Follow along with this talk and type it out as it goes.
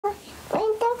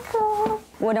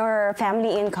With our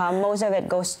family income, most of it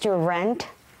goes to rent,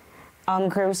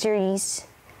 groceries,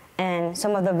 and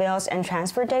some of the bills and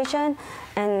transportation.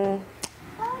 And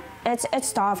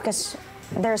it's tough because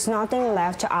there's nothing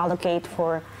left to allocate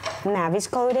for Mavi's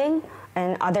clothing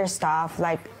and other stuff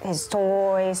like his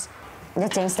toys, the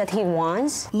things that he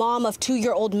wants. Mom of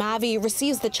 2-year-old Mavi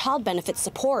receives the child benefit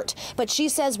support, but she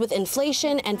says with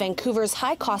inflation and Vancouver's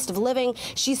high cost of living,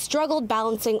 she struggled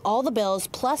balancing all the bills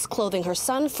plus clothing her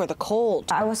son for the cold.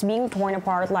 I was being torn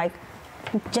apart, like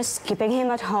just keeping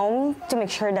him at home to make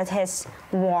sure that he's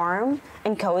warm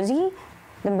and cozy,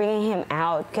 then bringing him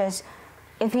out, because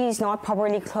if he's not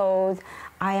properly clothed,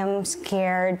 I am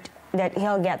scared that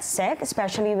he'll get sick,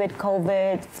 especially with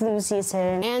COVID, flu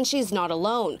season. And she's not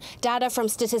alone. Data from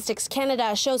Statistics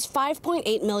Canada shows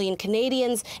 5.8 million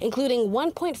Canadians, including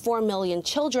 1.4 million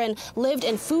children, lived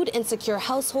in food-insecure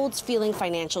households feeling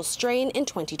financial strain in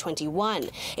 2021.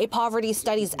 A poverty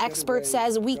studies expert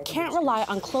says we can't rely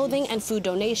on clothing and food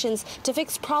donations to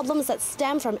fix problems that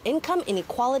stem from income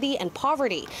inequality and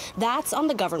poverty. That's on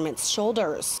the government's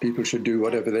shoulders. People should do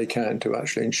whatever they can to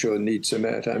actually ensure needs are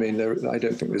met. I mean, I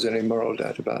don't think there's any moral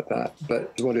doubt about that.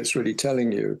 But what it's really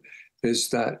telling you is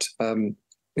that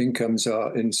incomes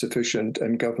are insufficient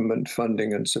and government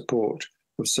funding and support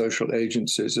of social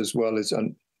agencies as well as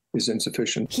is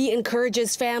insufficient. He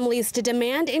encourages families to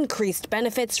demand increased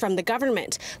benefits from the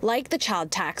government, like the child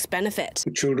tax benefit.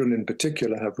 The children in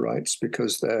particular have rights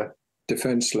because they're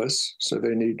defenseless, so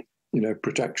they need,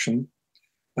 protection.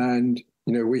 And,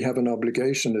 we have an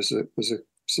obligation as a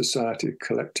society,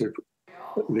 collectively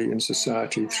in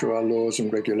society, through our laws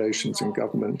and regulations and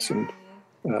governments, and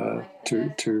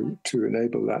to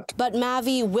enable that. But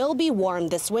Mavi will be warm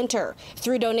this winter.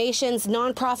 Through donations,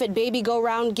 nonprofit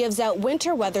BabyGoRound gives out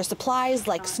winter weather supplies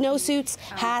like snowsuits,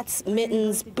 hats,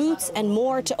 mittens, boots, and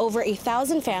more to over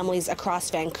 1,000 families across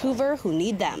Vancouver who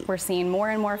need them. We're seeing more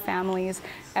and more families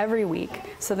every week,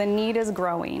 so the need is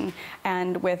growing.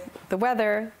 And with the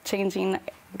weather changing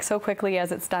so quickly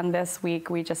as it's done this week,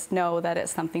 we just know that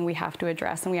it's something we have to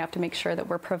address, and we have to make sure that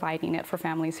we're providing it for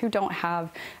families who don't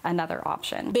have another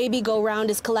option. BabyGoRound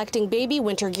is collecting baby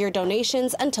winter gear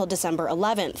donations until December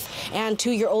 11th. And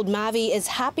 2-year-old Mavi is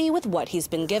happy with what he's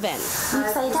been given. You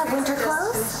excited to have winter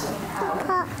clothes?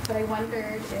 But I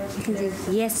wondered if...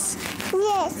 Yes.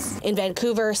 Yes. In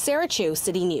Vancouver, Sarah Chu,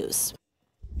 City News.